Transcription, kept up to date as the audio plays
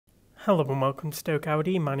Hello and welcome to Stoke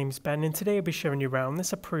Audi. My name's Ben and today I'll be showing you around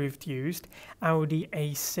this approved used Audi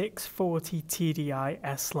A6 40 TDI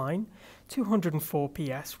S line 204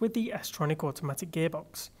 PS with the S-Tronic automatic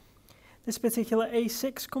gearbox. This particular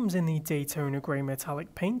A6 comes in the Daytona grey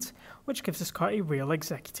metallic paint, which gives this car a real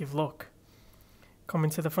executive look. Coming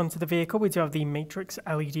to the front of the vehicle, we do have the Matrix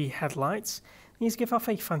LED headlights. These give off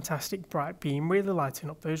a fantastic bright beam, really lighting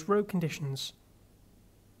up those road conditions.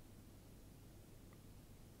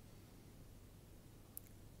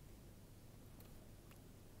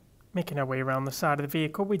 Making our way around the side of the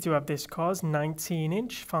vehicle, we do have this car's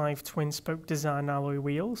 19-inch 5 twin-spoke design alloy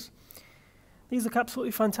wheels. These look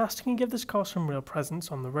absolutely fantastic and give this car some real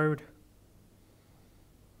presence on the road.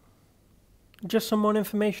 Just some more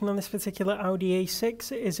information on this particular Audi A6.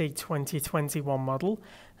 It is a 2021 model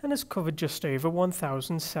and has covered just over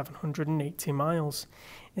 1,780 miles.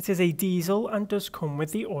 It is a diesel and does come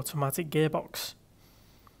with the automatic gearbox.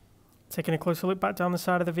 Taking a closer look back down the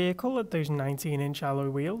side of the vehicle at those 19-inch alloy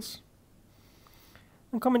wheels.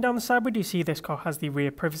 And coming down the side, we do see this car has the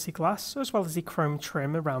rear privacy glass as well as the chrome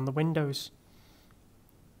trim around the windows.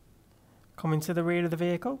 Coming to the rear of the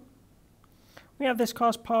vehicle, we have this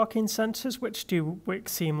car's parking sensors, which do work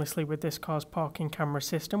seamlessly with this car's parking camera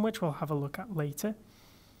system, which we'll have a look at later.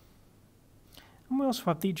 And we also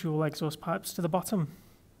have the dual exhaust pipes to the bottom.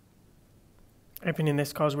 Opening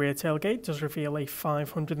this car's rear tailgate does reveal a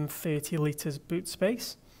 530 litres boot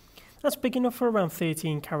space. That's big enough for around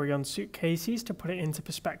 13 carry-on suitcases to put it into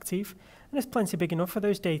perspective, and it's plenty big enough for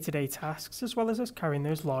those day-to-day tasks as well as us carrying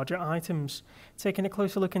those larger items. Taking a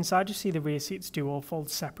closer look inside, you see the rear seats do all fold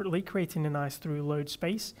separately, creating a nice through load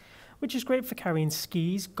space, which is great for carrying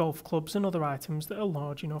skis, golf clubs and other items that are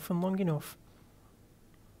large enough and long enough.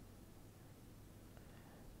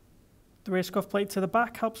 The rear scuff plate to the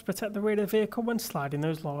back helps protect the rear of the vehicle when sliding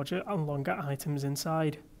those larger and longer items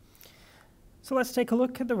inside. So let's take a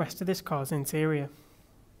look at the rest of this car's interior.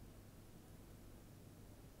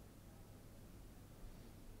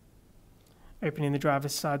 Opening the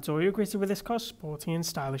driver's side door, you're greeted with this car's sporty and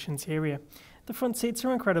stylish interior. The front seats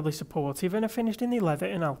are incredibly supportive and are finished in the leather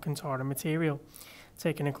and Alcantara material.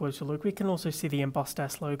 Taking a closer look, we can also see the embossed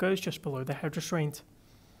S logos just below the head restraint.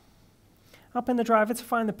 Helping the driver to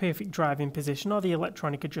find the perfect driving position are the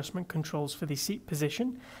electronic adjustment controls for the seat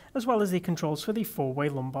position, as well as the controls for the four-way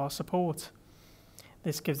lumbar support.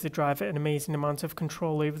 This gives the driver an amazing amount of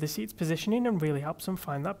control over the seat's positioning and really helps them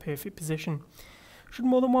find that perfect position. Should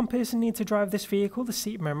more than one person need to drive this vehicle, the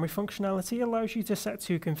seat memory functionality allows you to set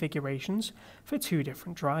two configurations for two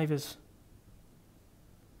different drivers.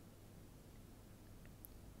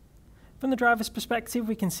 From the driver's perspective,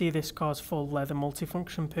 we can see this car's full leather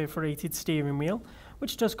multifunction perforated steering wheel,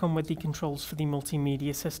 which does come with the controls for the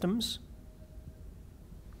multimedia systems.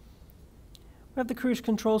 We have the cruise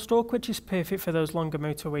control stalk, which is perfect for those longer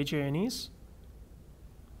motorway journeys.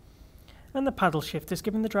 And the paddle shifters,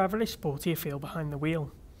 giving the driver a sportier feel behind the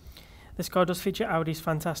wheel. This car does feature Audi's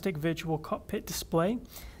fantastic virtual cockpit display.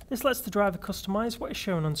 This lets the driver customise what is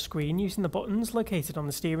shown on screen using the buttons located on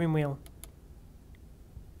the steering wheel.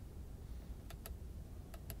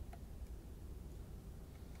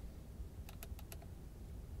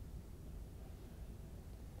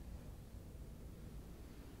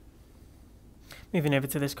 Moving over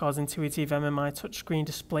to this car's intuitive MMI touchscreen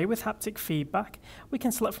display with haptic feedback, we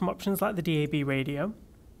can select from options like the DAB radio.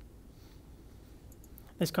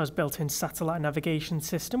 This car's built-in satellite navigation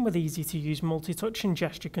system with easy-to-use multi-touch and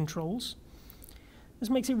gesture controls. This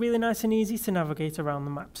makes it really nice and easy to navigate around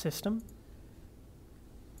the map system.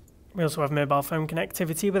 We also have mobile phone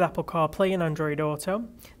connectivity with Apple CarPlay and Android Auto.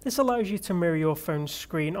 This allows you to mirror your phone's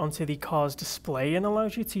screen onto the car's display and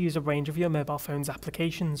allows you to use a range of your mobile phone's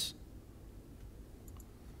applications.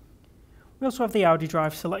 We also have the Audi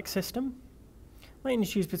Drive Select system, letting you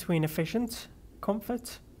choose between efficient,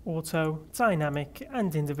 comfort, auto, dynamic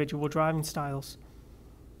and individual driving styles.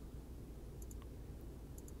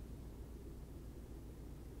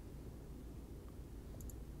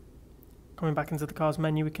 Coming back into the car's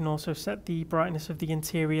menu, we can also set the brightness of the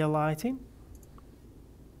interior lighting.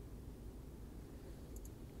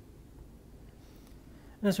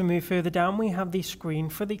 And as we move further down, we have the screen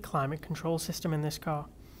for the climate control system in this car.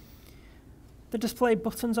 The display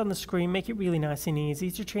buttons on the screen make it really nice and easy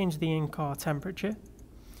to change the in-car temperature,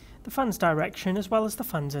 the fan's direction as well as the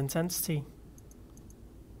fan's intensity.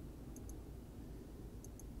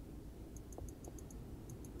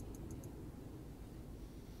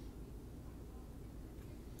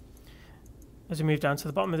 As we move down to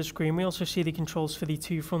the bottom of the screen, we also see the controls for the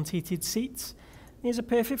two front heated seats. These are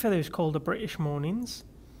perfect for those colder British mornings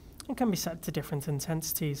and can be set to different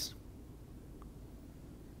intensities.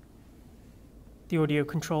 The audio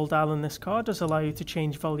control dial in this car does allow you to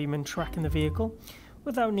change volume and track in the vehicle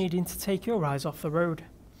without needing to take your eyes off the road.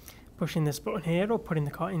 Pushing this button here or putting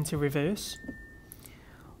the car into reverse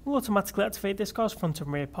will automatically activate this car's front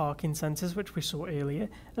and rear parking sensors, which we saw earlier,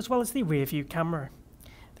 as well as the rear view camera.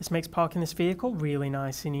 This makes parking this vehicle really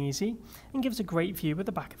nice and easy and gives a great view of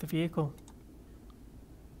the back of the vehicle.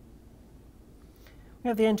 We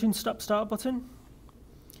have the engine stop-start button,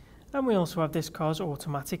 and we also have this car's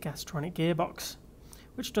automatic S-Tronic gearbox,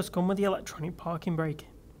 which does come with the electronic parking brake.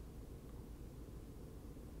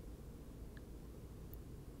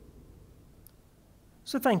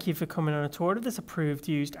 So thank you for coming on a tour of this approved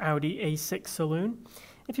used Audi A6 saloon.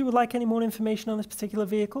 If you would like any more information on this particular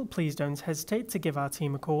vehicle, please don't hesitate to give our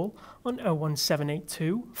team a call on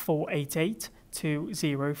 01782 488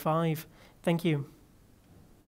 205. Thank you.